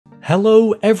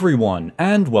Hello everyone,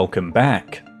 and welcome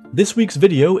back. This week's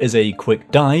video is a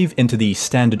quick dive into the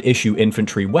standard issue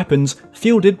infantry weapons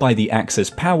fielded by the Axis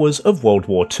powers of World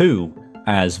War II,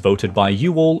 as voted by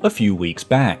you all a few weeks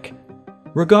back.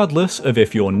 Regardless of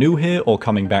if you're new here or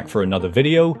coming back for another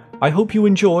video, I hope you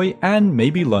enjoy and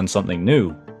maybe learn something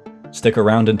new. Stick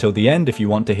around until the end if you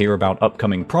want to hear about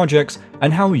upcoming projects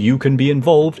and how you can be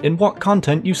involved in what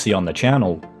content you see on the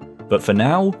channel. But for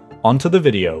now, onto the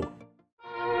video.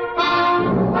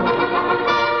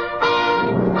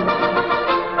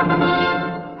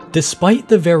 Despite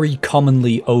the very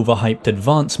commonly overhyped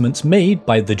advancements made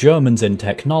by the Germans in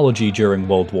technology during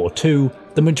World War II,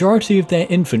 the majority of their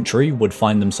infantry would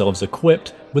find themselves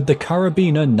equipped with the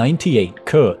Karabiner 98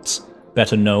 Kurz,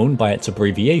 better known by its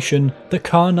abbreviation, the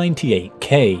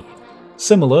Kar-98K.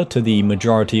 Similar to the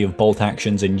majority of bolt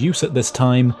actions in use at this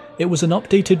time, it was an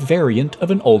updated variant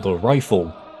of an older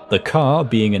rifle, the Kar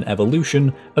being an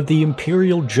evolution of the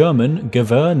Imperial German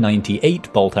Gewehr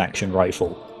 98 bolt action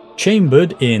rifle.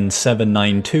 Chambered in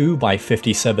 7.92 by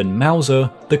 57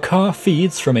 Mauser, the Kar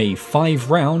feeds from a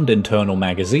 5-round internal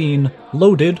magazine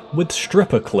loaded with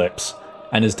stripper clips,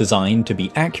 and is designed to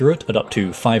be accurate at up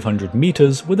to 500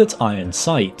 meters with its iron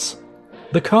sights.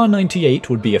 The Kar-98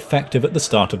 would be effective at the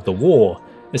start of the war,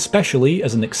 especially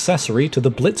as an accessory to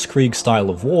the blitzkrieg style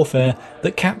of warfare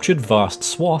that captured vast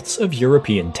swaths of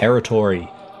European territory.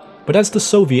 But as the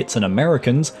Soviets and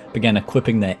Americans began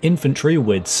equipping their infantry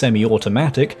with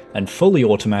semi-automatic and fully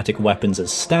automatic weapons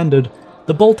as standard,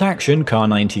 the bolt-action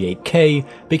Kar-98K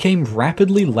became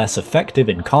rapidly less effective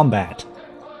in combat.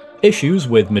 Issues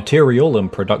with material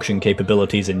and production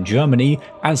capabilities in Germany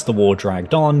as the war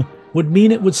dragged on would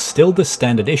mean it was still the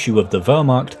standard issue of the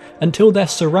Wehrmacht until their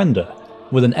surrender,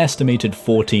 with an estimated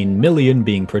 14 million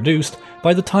being produced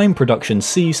by the time production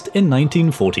ceased in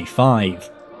 1945.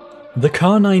 The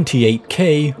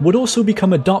Kar-98K would also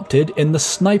become adopted in the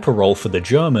sniper role for the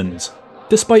Germans,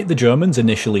 despite the Germans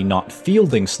initially not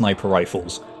fielding sniper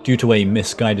rifles due to a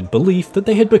misguided belief that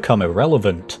they had become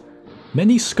irrelevant.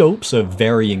 Many scopes of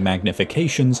varying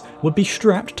magnifications would be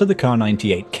strapped to the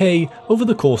Kar-98K over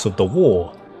the course of the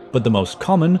war, but the most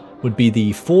common would be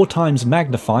the 4x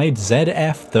magnified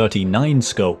ZF-39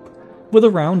 scope, with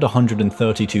around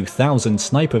 132,000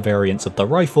 sniper variants of the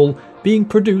rifle being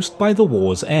produced by the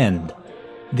war's end.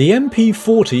 The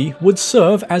MP40 would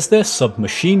serve as their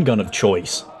submachine gun of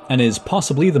choice, and is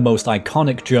possibly the most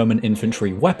iconic German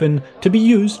infantry weapon to be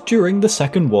used during the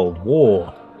Second World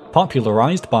War,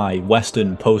 popularized by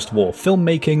Western post-war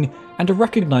filmmaking and a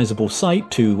recognizable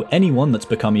sight to anyone that's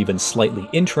become even slightly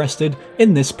interested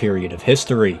in this period of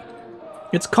history.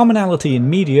 Its commonality in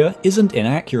media isn't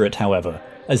inaccurate, however,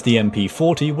 as the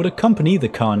MP40 would accompany the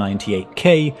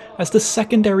Kar-98K as the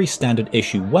secondary standard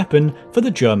issue weapon for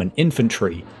the German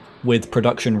infantry, with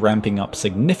production ramping up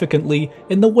significantly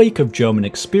in the wake of German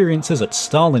experiences at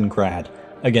Stalingrad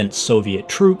against Soviet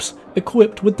troops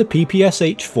equipped with the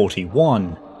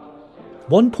PPSH-41.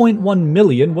 1.1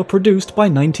 million were produced by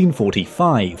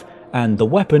 1945, and the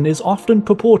weapon is often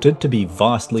purported to be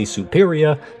vastly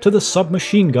superior to the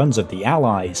submachine guns of the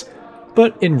Allies,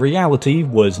 but in reality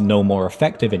was no more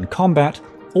effective in combat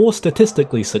or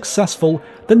statistically successful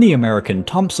than the American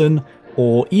Thompson,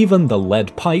 or even the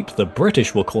lead pipe the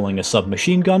British were calling a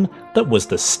submachine gun that was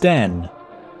the Sten.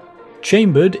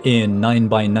 Chambered in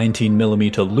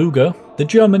 9x19mm Luger, the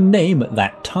German name at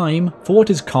that time for what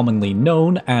is commonly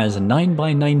known as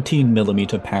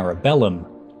 9x19mm Parabellum,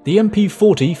 the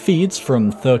MP40 feeds from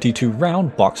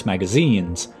 32-round box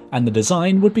magazines, and the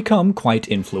design would become quite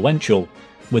influential,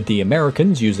 with the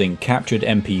Americans using captured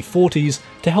MP40s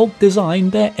to help design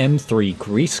their M3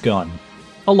 grease gun,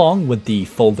 along with the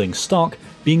folding stock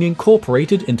being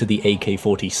incorporated into the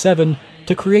AK-47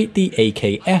 to create the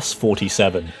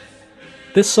AKS-47.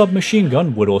 This submachine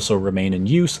gun would also remain in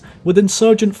use with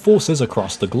insurgent forces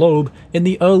across the globe in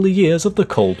the early years of the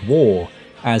Cold War,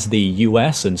 as the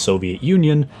US and Soviet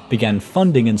Union began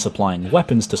funding and supplying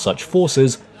weapons to such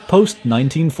forces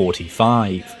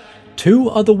post-1945. Two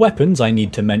other weapons I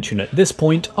need to mention at this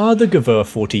point are the Gewehr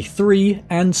 43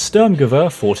 and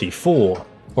Sturmgewehr 44,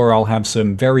 or I'll have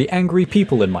some very angry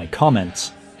people in my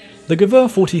comments. The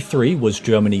Gewehr 43 was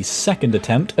Germany's second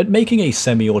attempt at making a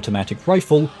semi-automatic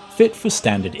rifle fit for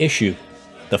standard issue,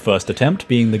 the first attempt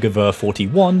being the Gewehr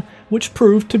 41, which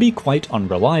proved to be quite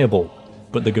unreliable,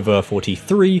 but the Gewehr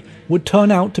 43 would turn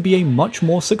out to be a much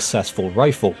more successful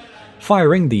rifle,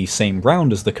 firing the same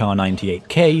round as the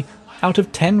Kar-98K out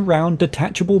of 10-round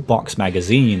detachable box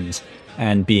magazines,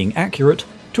 and being accurate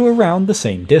to around the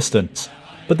same distance,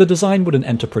 but the design wouldn't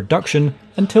enter production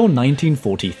until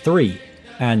 1943,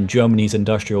 and Germany's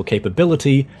industrial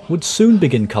capability would soon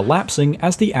begin collapsing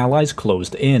as the Allies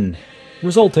closed in,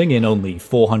 resulting in only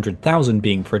 400,000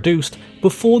 being produced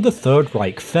before the Third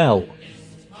Reich fell.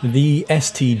 The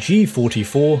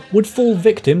STG-44 would fall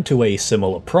victim to a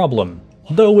similar problem,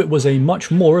 though it was a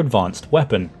much more advanced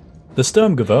weapon. The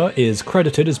Sturmgewehr is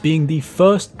credited as being the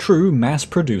first true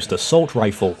mass-produced assault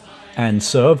rifle, and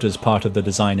served as part of the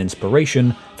design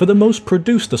inspiration for the most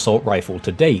produced assault rifle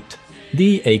to date,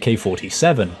 the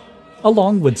AK-47,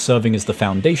 along with serving as the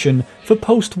foundation for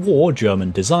post-war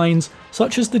German designs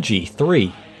such as the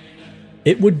G3.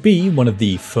 It would be one of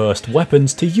the first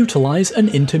weapons to utilize an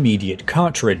intermediate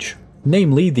cartridge,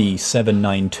 namely the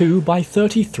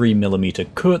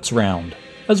 7.92x33mm Kurz round,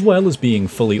 as well as being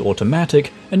fully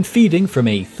automatic and feeding from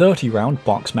a 30-round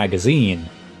box magazine.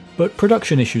 But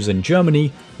production issues in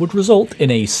Germany would result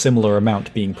in a similar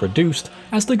amount being produced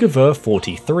as the Gewehr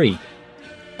 43.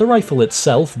 The rifle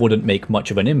itself wouldn't make much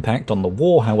of an impact on the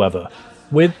war, however,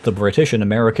 with the British and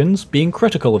Americans being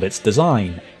critical of its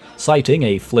design, citing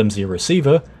a flimsy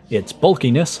receiver, its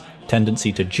bulkiness,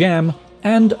 tendency to jam,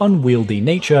 and unwieldy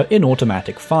nature in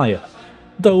automatic fire,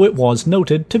 though it was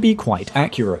noted to be quite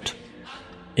accurate.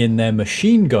 In their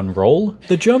machine gun role,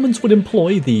 the Germans would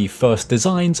employ the first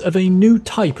designs of a new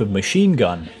type of machine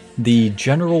gun, the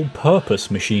General Purpose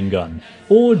Machine Gun,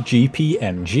 or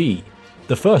GPMG,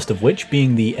 the first of which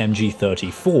being the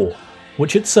MG34,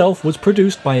 which itself was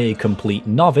produced by a complete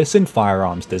novice in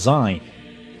firearms design.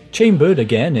 Chambered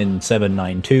again in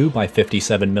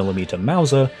 7.92x57mm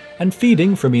Mauser and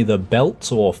feeding from either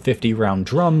belts or 50-round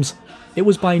drums, it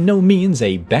was by no means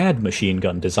a bad machine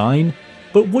gun design,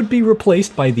 but would be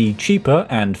replaced by the cheaper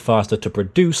and faster to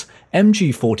produce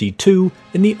MG42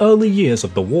 in the early years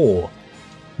of the war.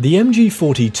 The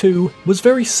MG42 was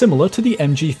very similar to the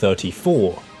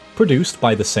MG34, produced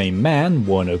by the same man,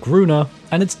 Werner Gruner,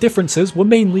 and its differences were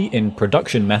mainly in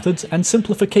production methods and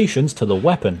simplifications to the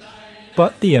weapon.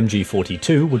 But the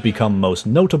MG42 would become most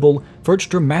notable for its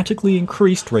dramatically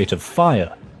increased rate of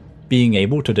fire, being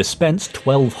able to dispense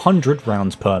 1,200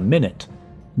 rounds per minute.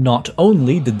 Not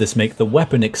only did this make the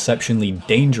weapon exceptionally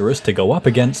dangerous to go up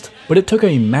against, but it took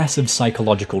a massive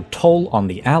psychological toll on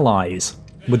the Allies,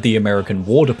 with the American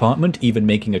War Department even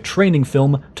making a training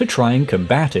film to try and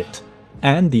combat it.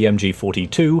 And the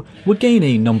MG42 would gain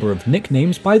a number of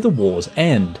nicknames by the war's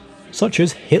end, such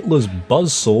as Hitler's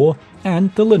Buzzsaw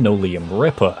and the Linoleum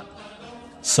Ripper.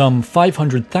 Some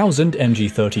 500,000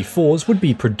 MG34s would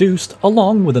be produced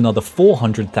along with another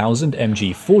 400,000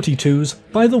 MG42s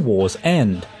by the war's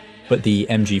end, but the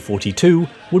MG42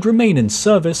 would remain in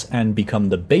service and become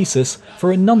the basis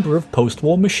for a number of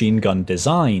post-war machine gun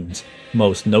designs,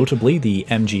 most notably the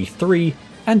MG3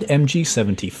 and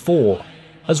MG74,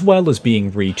 as well as being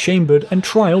rechambered and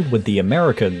trialed with the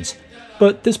Americans,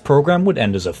 but this program would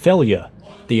end as a failure,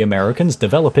 the Americans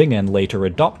developing and later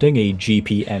adopting a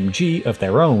GPMG of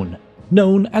their own,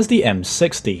 known as the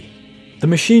M60. The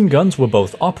machine guns were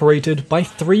both operated by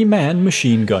 3-man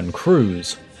machine gun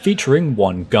crews, featuring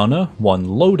 1 gunner, 1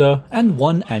 loader, and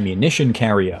 1 ammunition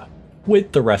carrier,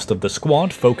 with the rest of the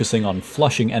squad focusing on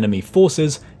flushing enemy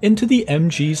forces into the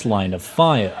MG's line of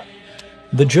fire.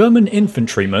 The German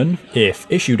infantryman, if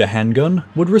issued a handgun,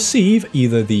 would receive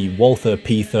either the Walther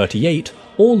P38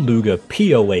 or Luger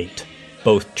P08,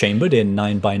 both chambered in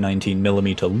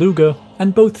 9x19mm Luger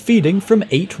and both feeding from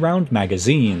 8-round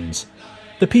magazines.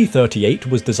 The P38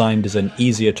 was designed as an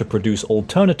easier to produce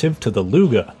alternative to the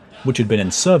Luger, which had been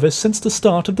in service since the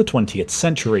start of the 20th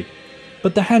century,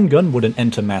 but the handgun wouldn't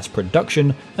enter mass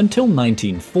production until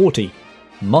 1940,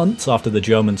 months after the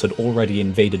Germans had already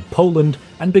invaded Poland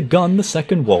and begun the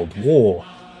Second World War,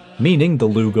 meaning the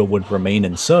Luger would remain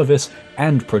in service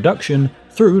and production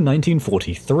through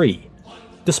 1943.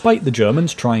 Despite the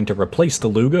Germans trying to replace the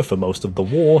Luger for most of the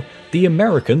war, the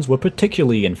Americans were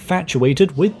particularly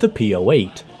infatuated with the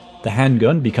P08, the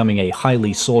handgun becoming a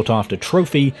highly sought-after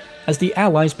trophy as the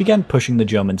Allies began pushing the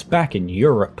Germans back in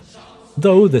Europe,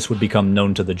 though this would become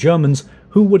known to the Germans,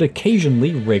 who would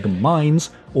occasionally rig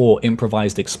mines or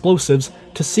improvised explosives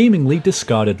to seemingly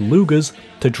discarded Lugers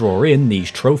to draw in these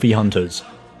trophy hunters.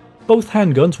 Both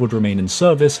handguns would remain in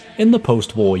service in the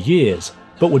post-war years,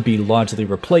 but would be largely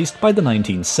replaced by the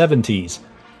 1970s,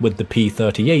 with the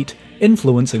P38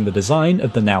 influencing the design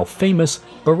of the now famous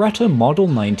Beretta Model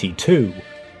 92.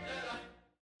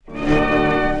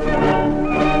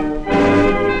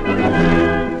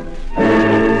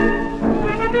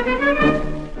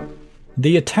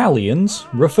 The Italians,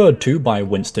 referred to by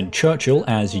Winston Churchill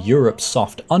as Europe's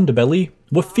soft underbelly,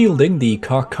 were fielding the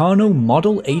Carcano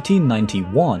Model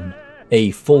 1891,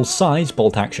 a full-size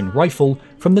bolt-action rifle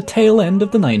from the tail end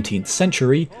of the 19th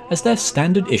century as their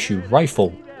standard-issue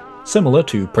rifle, similar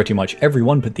to pretty much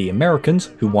everyone but the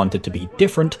Americans who wanted to be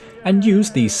different and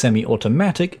used the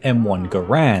semi-automatic M1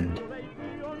 Garand.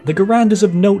 The Garand is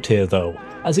of note here though,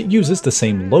 as it uses the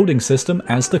same loading system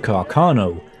as the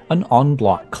Carcano, an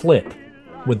on-block clip,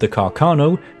 with the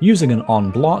Carcano using an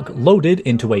on-block loaded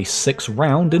into a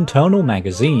 6-round internal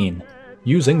magazine,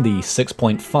 using the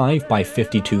 6.5 by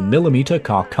 52mm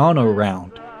Carcano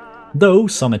round, though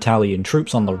some Italian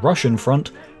troops on the Russian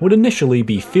front would initially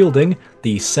be fielding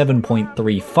the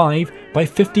 7.35 by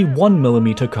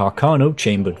 51mm Carcano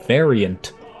chambered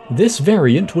variant. This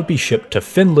variant would be shipped to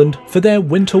Finland for their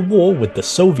winter war with the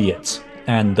Soviets,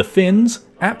 and the Finns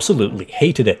absolutely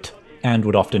hated it, and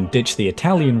would often ditch the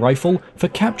Italian rifle for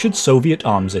captured Soviet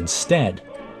arms instead.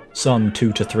 Some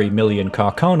 2 to 3 million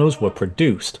Carcanos were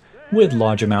produced, with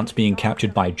large amounts being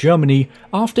captured by Germany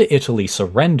after Italy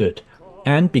surrendered,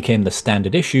 and became the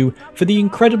standard issue for the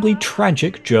incredibly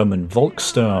tragic German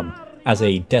Volkssturm, as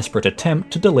a desperate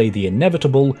attempt to delay the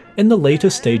inevitable in the later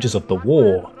stages of the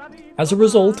war. As a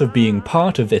result of being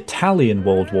part of Italian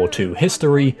World War II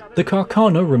history, the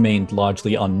Carcano remained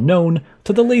largely unknown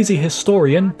to the lazy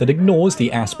historian that ignores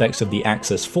the aspects of the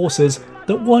Axis forces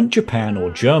that weren't Japan or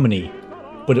Germany,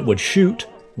 but it would shoot,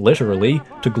 literally,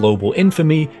 to global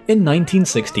infamy in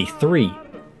 1963,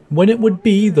 when it would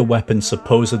be the weapon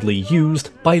supposedly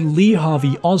used by Lee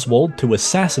Harvey Oswald to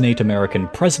assassinate American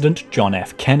President John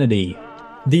F. Kennedy.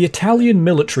 The Italian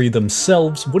military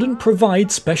themselves wouldn't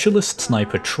provide specialist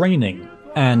sniper training,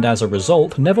 and as a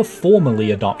result never formally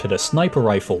adopted a sniper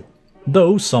rifle,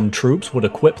 though some troops would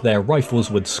equip their rifles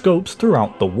with scopes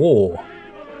throughout the war.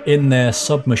 In their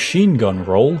submachine gun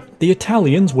role, the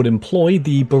Italians would employ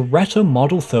the Beretta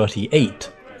Model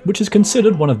 38, which is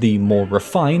considered one of the more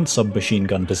refined submachine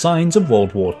gun designs of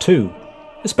World War II,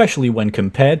 especially when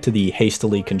compared to the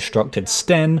hastily constructed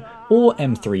Sten or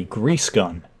M3 grease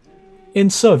gun. In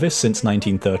service since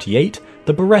 1938,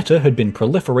 the Beretta had been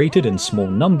proliferated in small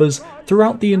numbers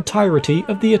throughout the entirety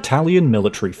of the Italian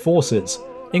military forces,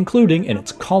 including in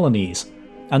its colonies,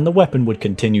 and the weapon would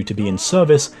continue to be in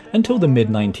service until the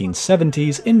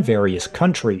mid-1970s in various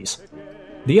countries.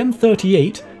 The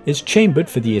M38 is chambered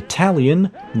for the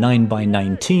Italian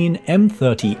 9x19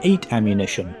 M38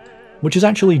 ammunition, which is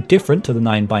actually different to the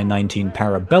 9x19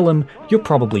 Parabellum you're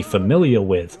probably familiar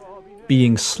with,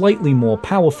 being slightly more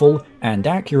powerful and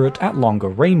accurate at longer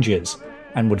ranges,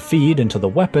 and would feed into the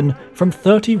weapon from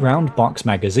 30-round box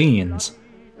magazines.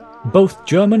 Both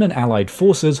German and Allied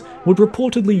forces would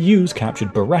reportedly use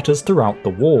captured Berettas throughout the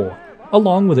war,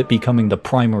 along with it becoming the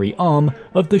primary arm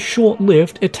of the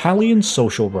short-lived Italian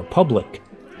Social Republic,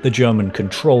 the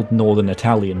German-controlled northern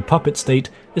Italian puppet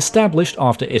state established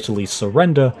after Italy's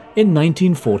surrender in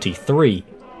 1943.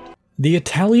 The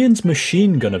Italians'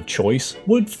 machine gun of choice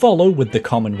would follow with the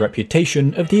common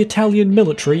reputation of the Italian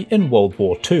military in World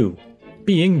War II,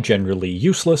 being generally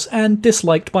useless and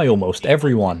disliked by almost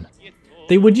everyone.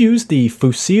 They would use the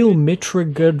Fusil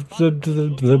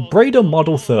Mitragliato, the Breda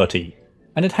Model 30,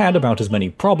 and it had about as many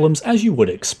problems as you would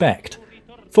expect.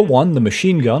 For one, the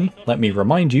machine gun, let me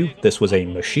remind you, this was a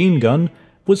machine gun,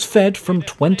 was fed from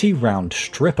 20-round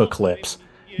stripper clips,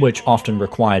 which often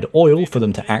required oil for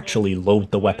them to actually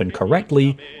load the weapon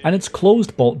correctly, and its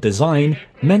closed bolt design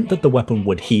meant that the weapon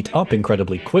would heat up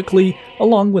incredibly quickly,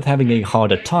 along with having a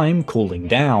harder time cooling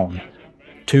down.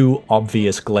 Two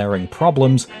obvious glaring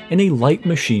problems in a light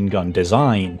machine gun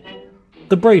design.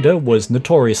 The Breda was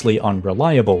notoriously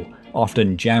unreliable,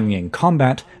 often jamming in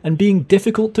combat and being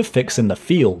difficult to fix in the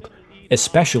field,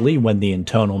 especially when the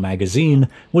internal magazine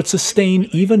would sustain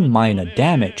even minor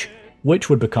damage, which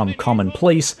would become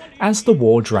commonplace as the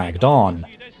war dragged on.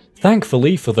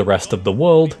 Thankfully for the rest of the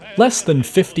world, less than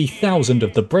 50,000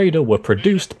 of the Breda were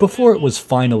produced before it was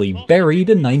finally buried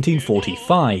in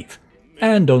 1945,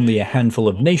 and only a handful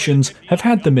of nations have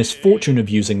had the misfortune of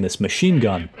using this machine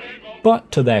gun.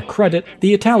 But to their credit,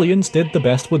 the Italians did the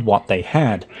best with what they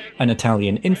had. An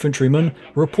Italian infantryman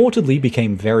reportedly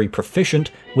became very proficient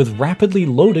with rapidly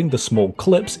loading the small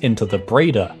clips into the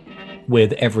Breda,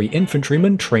 with every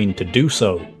infantryman trained to do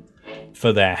so.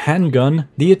 For their handgun,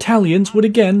 the Italians would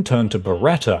again turn to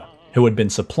Beretta, who had been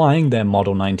supplying their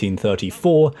Model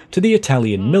 1934 to the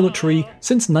Italian military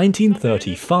since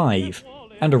 1935,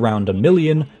 and around 1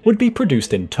 million would be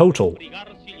produced in total.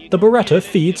 The Beretta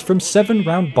feeds from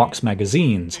 7-round box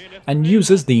magazines, and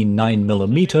uses the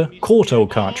 9mm Corto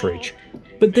cartridge.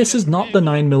 But this is not the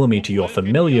 9mm you're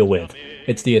familiar with,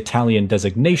 it's the Italian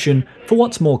designation for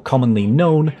what's more commonly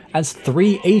known as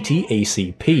 380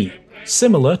 ACP,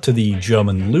 Similar to the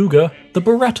German Luger, the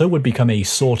Beretta would become a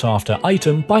sought-after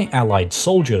item by Allied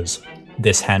soldiers,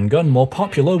 this handgun more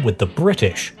popular with the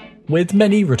British, with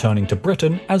many returning to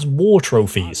Britain as war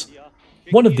trophies.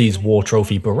 One of these war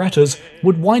trophy Berettas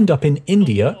would wind up in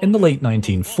India in the late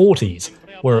 1940s,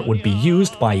 where it would be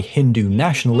used by Hindu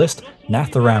nationalist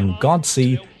Nathuram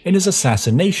Godse in his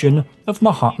assassination of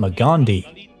Mahatma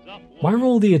Gandhi. Why are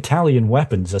all the Italian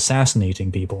weapons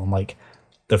assassinating people? I'm like,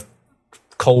 the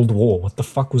Cold War, what the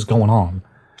fuck was going on?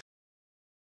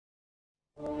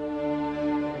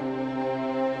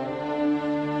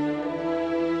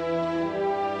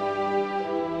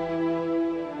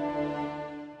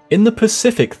 In the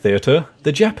Pacific Theater,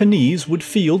 the Japanese would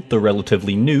field the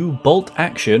relatively new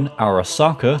bolt-action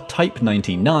Arisaka Type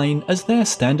 99 as their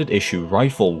standard issue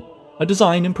rifle, a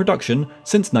design in production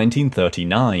since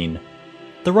 1939.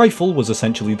 The rifle was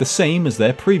essentially the same as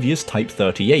their previous Type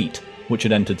 38, which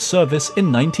had entered service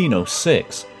in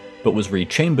 1906, but was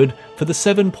rechambered for the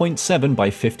 7.7 by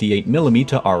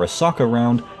 58mm Arisaka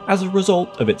round as a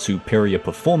result of its superior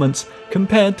performance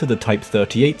compared to the Type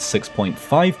 38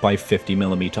 6.5 by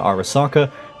 50mm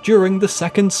Arisaka during the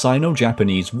Second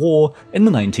Sino-Japanese War in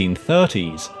the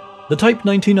 1930s. The Type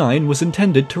 99 was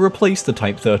intended to replace the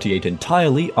Type 38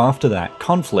 entirely after that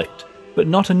conflict, but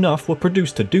not enough were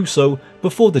produced to do so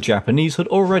before the Japanese had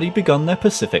already begun their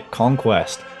Pacific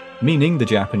conquest, meaning the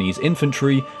Japanese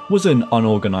infantry was an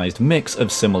unorganized mix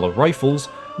of similar rifles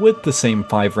with the same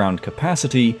 5-round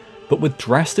capacity, but with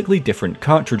drastically different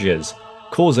cartridges,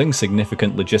 causing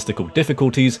significant logistical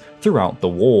difficulties throughout the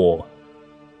war.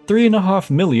 3.5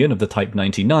 million of the Type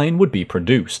 99 would be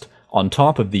produced, on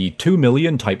top of the 2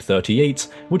 million Type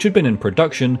 38s which had been in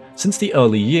production since the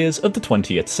early years of the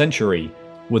 20th century,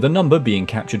 with a number being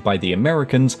captured by the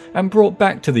Americans and brought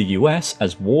back to the US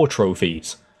as war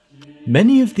trophies.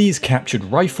 Many of these captured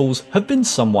rifles have been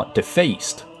somewhat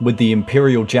defaced, with the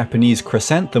Imperial Japanese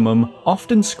chrysanthemum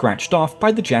often scratched off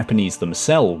by the Japanese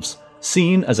themselves,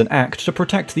 seen as an act to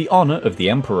protect the honor of the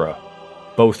Emperor.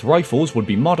 Both rifles would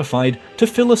be modified to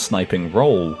fill a sniping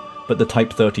role, but the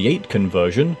Type 38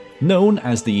 conversion, known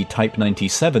as the Type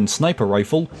 97 sniper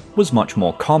rifle, was much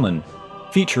more common,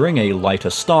 featuring a lighter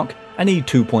stock and a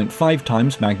 2.5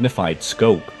 times magnified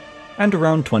scope, and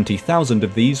around 20,000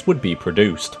 of these would be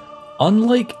produced.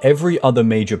 Unlike every other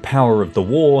major power of the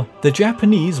war, the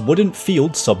Japanese wouldn't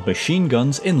field submachine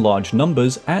guns in large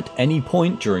numbers at any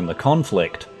point during the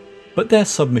conflict, but their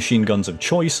submachine guns of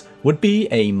choice would be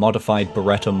a modified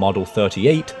Beretta Model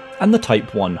 38 and the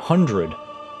Type 100,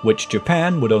 which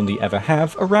Japan would only ever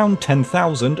have around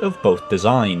 10,000 of both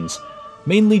designs,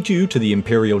 mainly due to the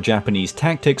Imperial Japanese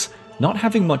tactics not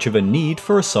having much of a need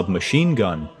for a submachine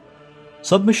gun.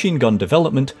 Submachine gun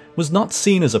development was not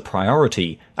seen as a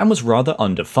priority and was rather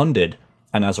underfunded,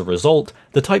 and as a result,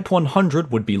 the Type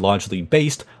 100 would be largely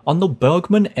based on the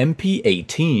Bergmann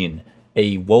MP18,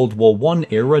 a World War I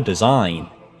era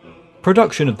design.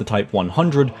 Production of the Type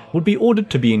 100 would be ordered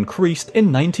to be increased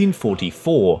in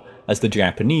 1944, as the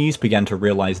Japanese began to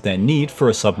realize their need for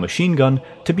a submachine gun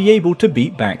to be able to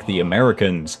beat back the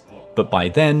Americans. But by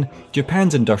then,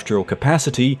 Japan's industrial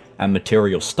capacity and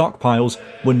material stockpiles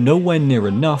were nowhere near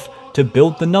enough to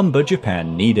build the number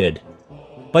Japan needed.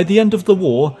 By the end of the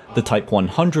war, the Type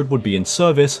 100 would be in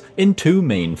service in two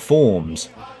main forms: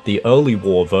 the early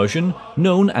war version,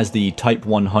 known as the Type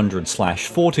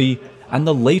 100/40, and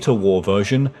the later war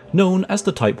version, known as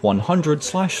the Type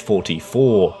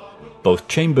 100/44, both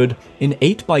chambered in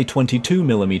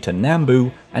 8x22mm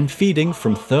Nambu and feeding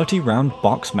from 30-round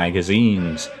box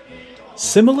magazines.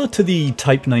 Similar to the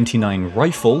Type 99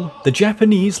 rifle, the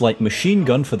Japanese light machine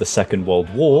gun for the Second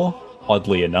World War,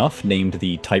 oddly enough named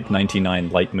the Type 99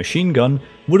 light machine gun,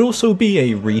 would also be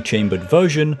a rechambered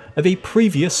version of a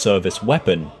previous service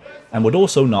weapon, and would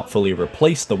also not fully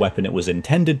replace the weapon it was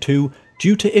intended to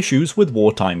due to issues with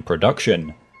wartime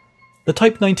production. The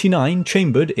Type 99,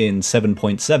 chambered in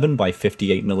 7.7 by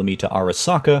 58mm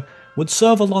Arisaka, would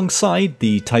serve alongside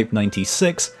the Type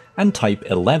 96 and Type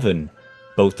 11,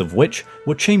 both of which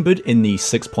were chambered in the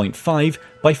 6.5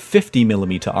 by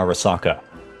 50mm Arisaka,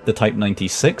 the Type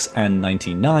 96 and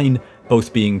 99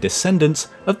 both being descendants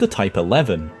of the Type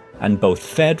 11, and both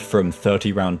fed from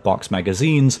 30-round box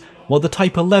magazines, while the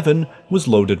Type 11 was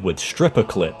loaded with stripper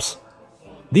clips.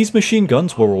 These machine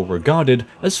guns were all regarded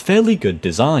as fairly good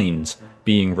designs,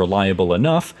 being reliable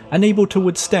enough and able to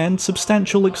withstand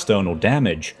substantial external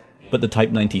damage, but the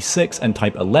Type 96 and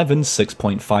Type 11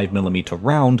 6.5mm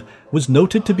round was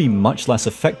noted to be much less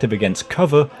effective against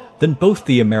cover than both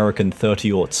the American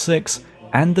 30-06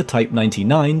 and the Type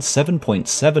 99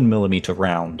 7.7mm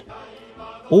round.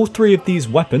 All three of these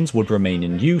weapons would remain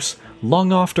in use,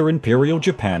 long after Imperial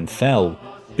Japan fell,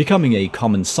 becoming a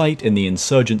common sight in the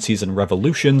insurgencies and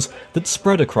revolutions that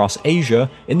spread across Asia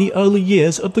in the early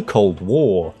years of the Cold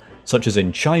War, such as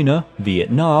in China,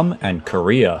 Vietnam, and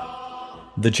Korea.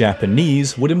 The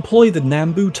Japanese would employ the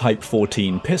Nambu Type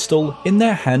 14 pistol in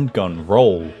their handgun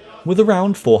role, with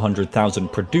around 400,000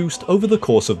 produced over the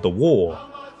course of the war,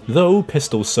 though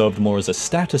pistols served more as a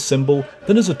status symbol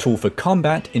than as a tool for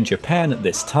combat in Japan at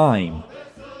this time.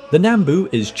 The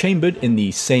Nambu is chambered in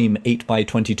the same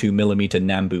 8x22mm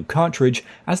Nambu cartridge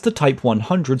as the Type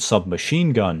 100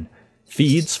 submachine gun,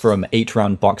 feeds from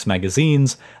 8-round box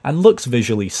magazines, and looks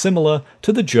visually similar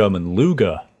to the German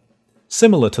Luger.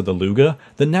 Similar to the Luger,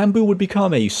 the Nambu would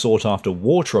become a sought-after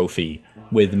war trophy,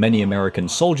 with many American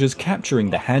soldiers capturing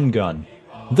the handgun,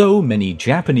 though many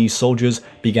Japanese soldiers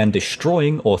began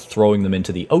destroying or throwing them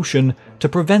into the ocean to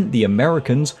prevent the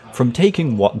Americans from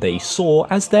taking what they saw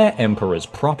as their emperor's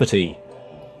property.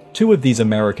 2 of these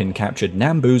American-captured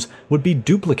Nambus would be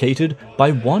duplicated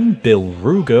by one Bill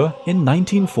Ruger in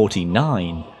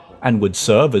 1949, and would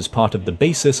serve as part of the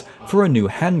basis for a new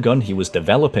handgun he was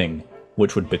developing,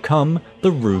 which would become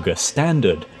the Ruger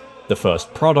Standard, the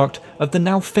first product of the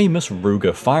now famous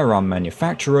Ruger firearm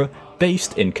manufacturer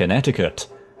based in Connecticut.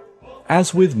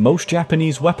 As with most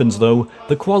Japanese weapons though,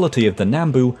 the quality of the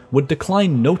Nambu would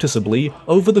decline noticeably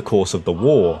over the course of the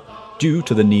war, due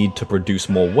to the need to produce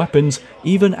more weapons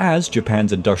even as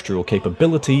Japan's industrial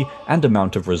capability and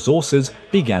amount of resources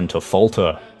began to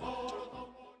falter.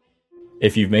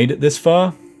 If you've made it this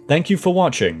far, thank you for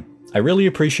watching. I really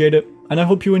appreciate it, and I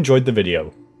hope you enjoyed the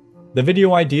video. The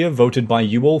video idea voted by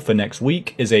you all for next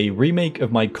week is a remake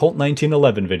of my Colt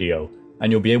 1911 video,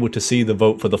 and you'll be able to see the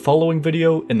vote for the following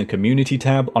video in the community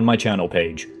tab on my channel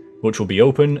page, which will be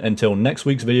open until next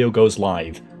week's video goes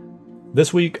live.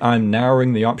 This week I'm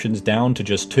narrowing the options down to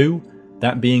just 2,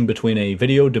 that being between a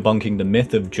video debunking the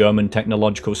myth of German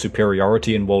technological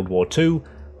superiority in World War II,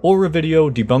 or a video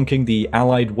debunking the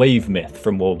Allied wave myth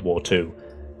from World War II.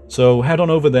 So head on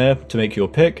over there to make your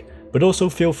pick, but also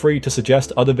feel free to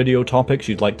suggest other video topics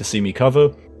you'd like to see me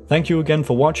cover. Thank you again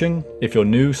for watching. If you're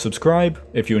new, subscribe.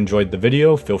 If you enjoyed the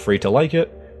video, feel free to like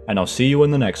it, and I'll see you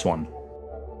in the next one.